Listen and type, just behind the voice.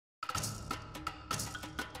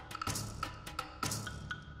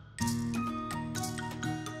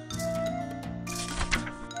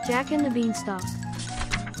Jack and the Beanstalk.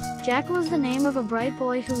 Jack was the name of a bright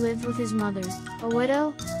boy who lived with his mother, a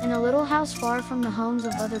widow, in a little house far from the homes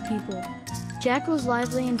of other people. Jack was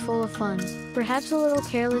lively and full of fun, perhaps a little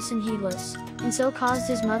careless and heedless, and so caused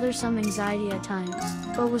his mother some anxiety at times,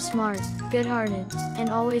 but was smart, good-hearted, and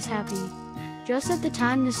always happy. Just at the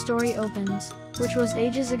time this story opens, which was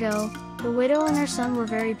ages ago, the widow and her son were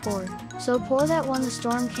very poor, so poor that when the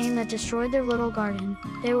storm came that destroyed their little garden,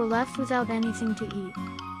 they were left without anything to eat.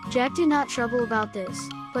 Jack did not trouble about this,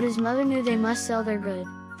 but his mother knew they must sell their good,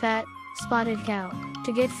 fat, spotted cow,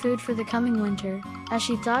 to get food for the coming winter, as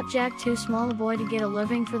she thought Jack too small a boy to get a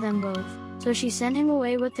living for them both, so she sent him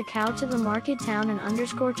away with the cow to the market town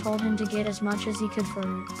and told him to get as much as he could for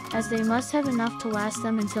her, as they must have enough to last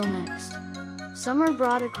them until next summer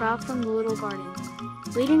brought a crop from the little garden.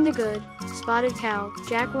 Leading the good, spotted cow,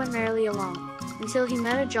 Jack went merrily along, until he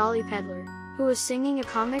met a jolly peddler, who was singing a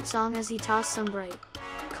comic song as he tossed some bright,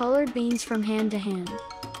 colored beans from hand to hand.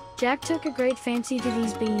 Jack took a great fancy to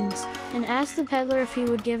these beans, and asked the peddler if he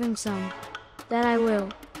would give him some. "That I will,"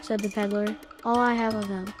 said the peddler, "all I have of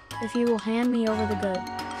them, if you will hand me over the good,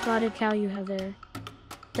 spotted cow you have there."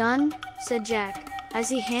 "Done," said Jack, as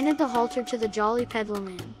he handed the halter to the jolly peddler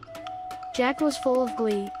man. Jack was full of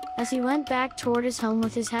glee, as he went back toward his home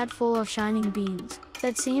with his hat full of shining beans,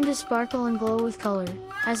 that seemed to sparkle and glow with color,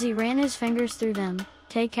 as he ran his fingers through them,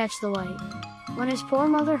 to catch the light. When his poor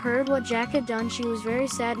mother heard what Jack had done, she was very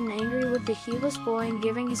sad and angry with the heedless boy, and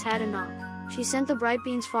giving his hat a knock, she sent the bright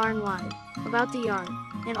beans far and wide, about the yard,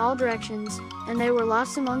 in all directions, and they were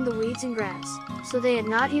lost among the weeds and grass, so they had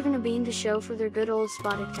not even a bean to show for their good old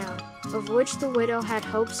spotted cow, of which the widow had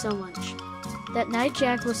hoped so much. That night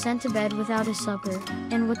Jack was sent to bed without his supper,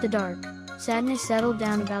 and with the dark, sadness settled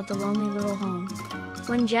down about the lonely little home.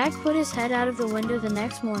 When Jack put his head out of the window the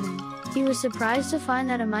next morning, he was surprised to find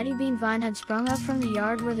that a mighty bean vine had sprung up from the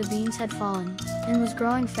yard where the beans had fallen, and was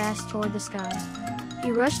growing fast toward the sky.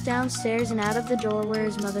 He rushed downstairs and out of the door where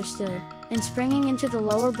his mother stood, and springing into the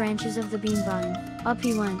lower branches of the bean vine, up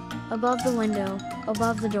he went, above the window,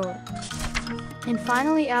 above the door, and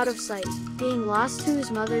finally out of sight, being lost to his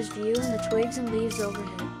mother's view in the twigs and leaves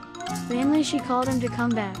overhead. Vainly she called him to come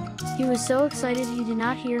back. He was so excited he did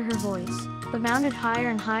not hear her voice, but mounted higher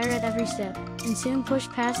and higher at every step, and soon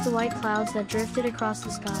pushed past the white clouds that drifted across the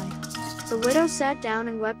sky. The widow sat down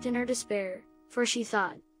and wept in her despair, for she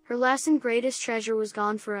thought, her last and greatest treasure was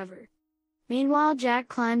gone forever. Meanwhile Jack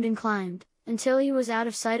climbed and climbed, until he was out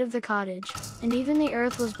of sight of the cottage, and even the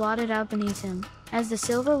earth was blotted out beneath him, as the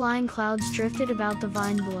silver-lined clouds drifted about the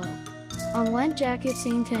vine below. On went Jack, it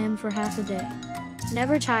seemed to him, for half a day,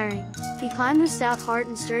 never tiring. He climbed with stout heart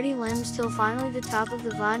and sturdy limbs till finally the top of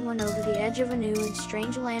the vine went over the edge of a new and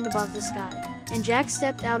strange land above the sky, and Jack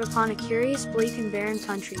stepped out upon a curious bleak and barren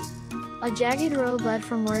country. A jagged road led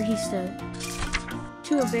from where he stood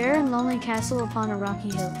to a bare and lonely castle upon a rocky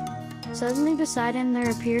hill. Suddenly beside him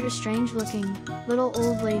there appeared a strange-looking, little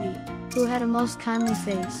old lady, who had a most kindly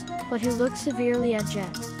face, but who looked severely at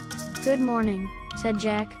Jack. "Good morning," said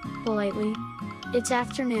Jack, politely. "It's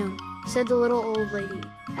afternoon," said the little old lady,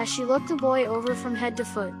 as she looked the boy over from head to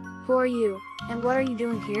foot. "Who are you, and what are you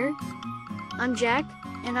doing here?" "I'm Jack,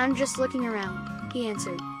 and I'm just looking around," he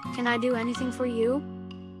answered. "Can I do anything for you?"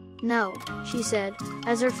 "No," she said,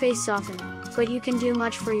 as her face softened, "but you can do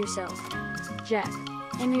much for yourself. Jack,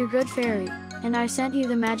 I'm your good fairy, and I sent you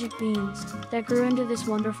the magic beans that grew into this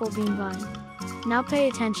wonderful bean vine. Now pay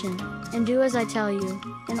attention, and do as I tell you,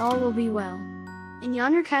 and all will be well. In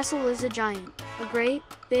yonder castle lives a giant, a great,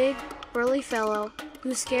 big, burly fellow,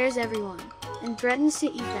 who scares everyone, and threatens to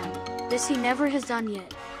eat them. This he never has done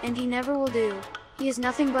yet, and he never will do. He is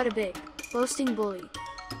nothing but a big, boasting bully.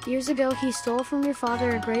 Years ago he stole from your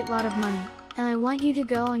father a great lot of money, and I want you to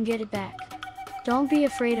go and get it back. Don't be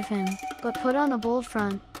afraid of him, but put on a bold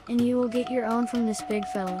front, and you will get your own from this big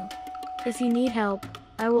fellow. If you need help,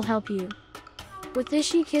 I will help you." With this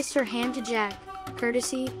she kissed her hand to Jack,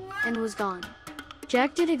 courtesied, and was gone.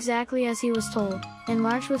 Jack did exactly as he was told, and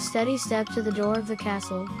marched with steady step to the door of the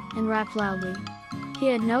castle, and rapped loudly. He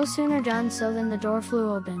had no sooner done so than the door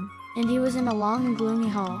flew open, and he was in a long and gloomy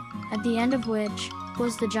hall, at the end of which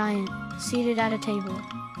was the giant, seated at a table.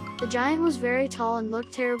 The giant was very tall and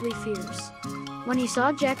looked terribly fierce. When he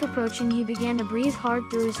saw Jack approaching, he began to breathe hard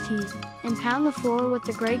through his teeth, and pound the floor with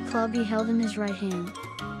the great club he held in his right hand.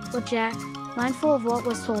 But Jack, mindful of what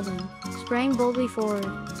was told him, sprang boldly forward,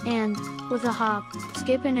 and, with a hop,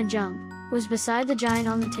 skip and a jump, was beside the giant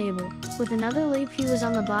on the table. With another leap he was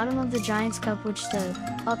on the bottom of the giant's cup, which stood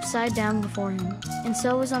upside down before him, and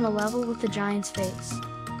so was on a level with the giant's face.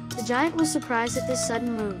 The giant was surprised at this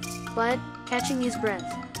sudden move, but, catching his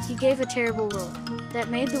breath, he gave a terrible roar that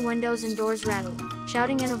made the windows and doors rattle,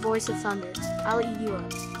 shouting in a voice of thunder, "I'll eat you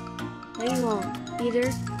up." "No, you won't,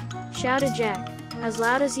 either," shouted Jack, as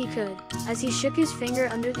loud as he could, as he shook his finger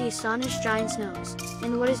under the astonished giant's nose.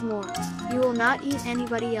 "And what is more, you will not eat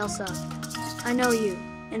anybody else up. I know you,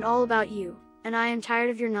 and all about you, and I am tired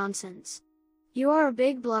of your nonsense. You are a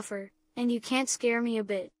big bluffer, and you can't scare me a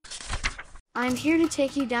bit. I am here to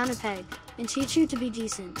take you down a peg, and teach you to be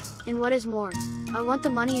decent, and what is more, I want the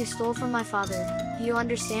money you stole from my father, do you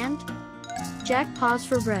understand?" Jack paused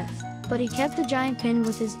for breath, but he kept the giant pinned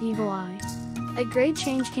with his evil eye. A great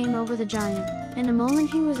change came over the giant. In a moment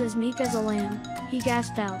he was as meek as a lamb. He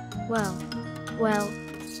gasped out, well,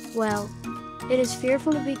 it is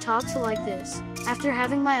fearful to be talked to like this. After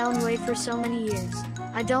having my own way for so many years,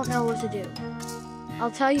 I don't know what to do."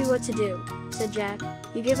 "I'll tell you what to do," said Jack.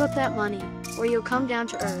 "You give up that money, or you'll come down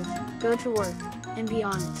to earth, go to work, and be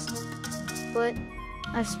honest." "But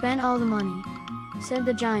I've spent all the money," said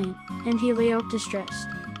the giant, and he looked distressed.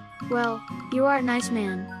 "Well, you are a nice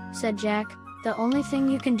man," said Jack. "The only thing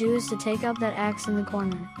you can do is to take up that axe in the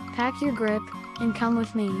corner, pack your grip, and come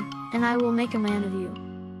with me, and I will make a man of you."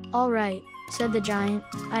 "All right," said the giant.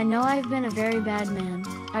 "I know I have been a very bad man.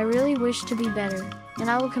 I really wish to be better, and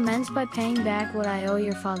I will commence by paying back what I owe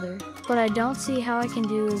your father, but I don't see how I can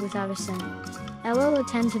do it without a cent." "I will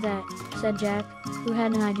attend to that," said Jack, who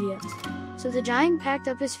had an idea. So the giant packed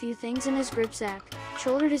up his few things in his gripsack,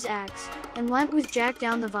 shouldered his axe, and went with Jack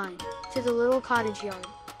down the vine, to the little cottage yard.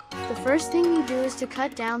 "The first thing you do is to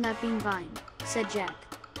cut down that bean vine," said Jack.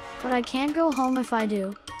 "But I can't go home if I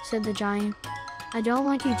do," said the giant. "I don't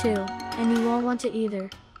want you to, and you won't want to either,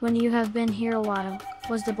 when you have been here a while,"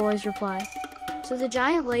 was the boy's reply. So the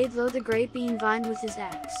giant laid low the great bean vine with his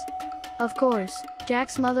axe. Of course,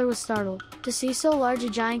 Jack's mother was startled to see so large a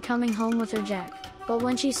giant coming home with her Jack, but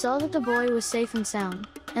when she saw that the boy was safe and sound,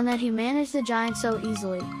 and that he managed the giant so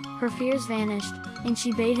easily, her fears vanished, and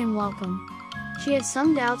she bade him welcome. She had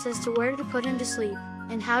some doubts as to where to put him to sleep,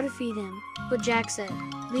 and how to feed him, but Jack said,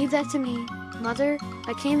 "Leave that to me, mother.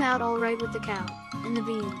 I came out all right with the cow, and the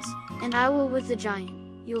beans, and I will with the giant,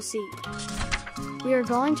 you'll see. We are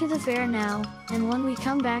going to the fair now, and when we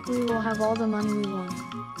come back we will have all the money we want."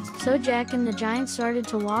 So Jack and the giant started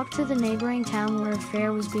to walk to the neighboring town where a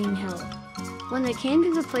fair was being held. When they came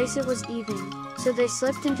to the place it was evening, so they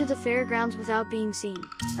slipped into the fairgrounds without being seen,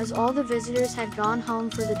 as all the visitors had gone home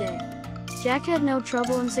for the day. Jack had no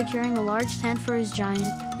trouble in securing a large tent for his giant,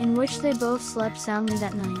 in which they both slept soundly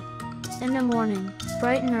that night. In the morning,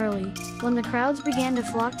 bright and early, when the crowds began to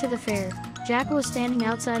flock to the fair, Jack was standing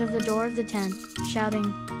outside of the door of the tent,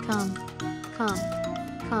 shouting, "Come, come,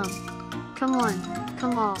 come, come one,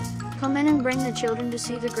 come all, come in and bring the children to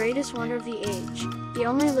see the greatest wonder of the age, the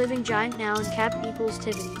only living giant now in cap equals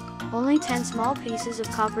Tivity, only 10 small pieces of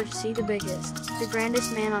copper to see the biggest, the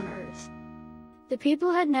grandest man on earth." The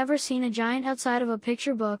people had never seen a giant outside of a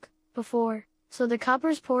picture book before, so the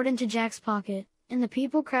coppers poured into Jack's pocket, and the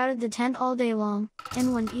people crowded the tent all day long,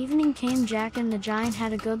 and when evening came Jack and the giant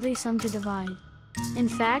had a goodly sum to divide. In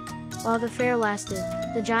fact, while the fair lasted,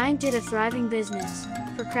 the giant did a thriving business,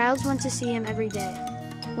 for crowds went to see him every day.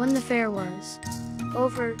 When the fair was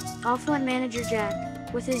over, off went Manager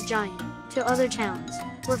Jack, with his giant, to other towns,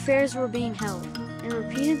 where fairs were being held, and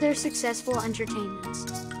repeated their successful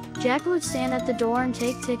entertainments. Jack would stand at the door and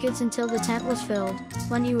take tickets until the tent was filled,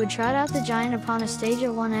 when he would trot out the giant upon a stage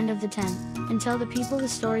at one end of the tent, and tell the people the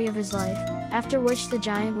story of his life, after which the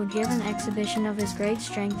giant would give an exhibition of his great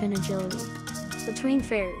strength and agility. Between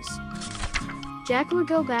fairs, Jack would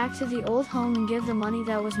go back to the old home and give the money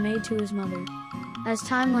that was made to his mother. As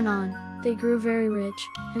time went on, they grew very rich,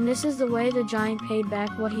 and this is the way the giant paid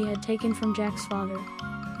back what he had taken from Jack's father.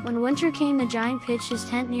 When winter came the giant pitched his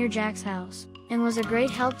tent near Jack's house, and was a great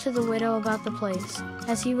help to the widow about the place,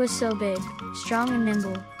 as he was so big, strong and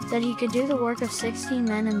nimble, that he could do the work of 16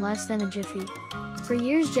 men in less than a jiffy. For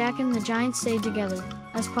years Jack and the giant stayed together,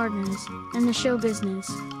 as partners, in the show business,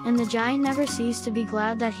 and the giant never ceased to be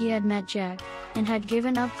glad that he had met Jack, and had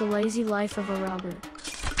given up the lazy life of a robber.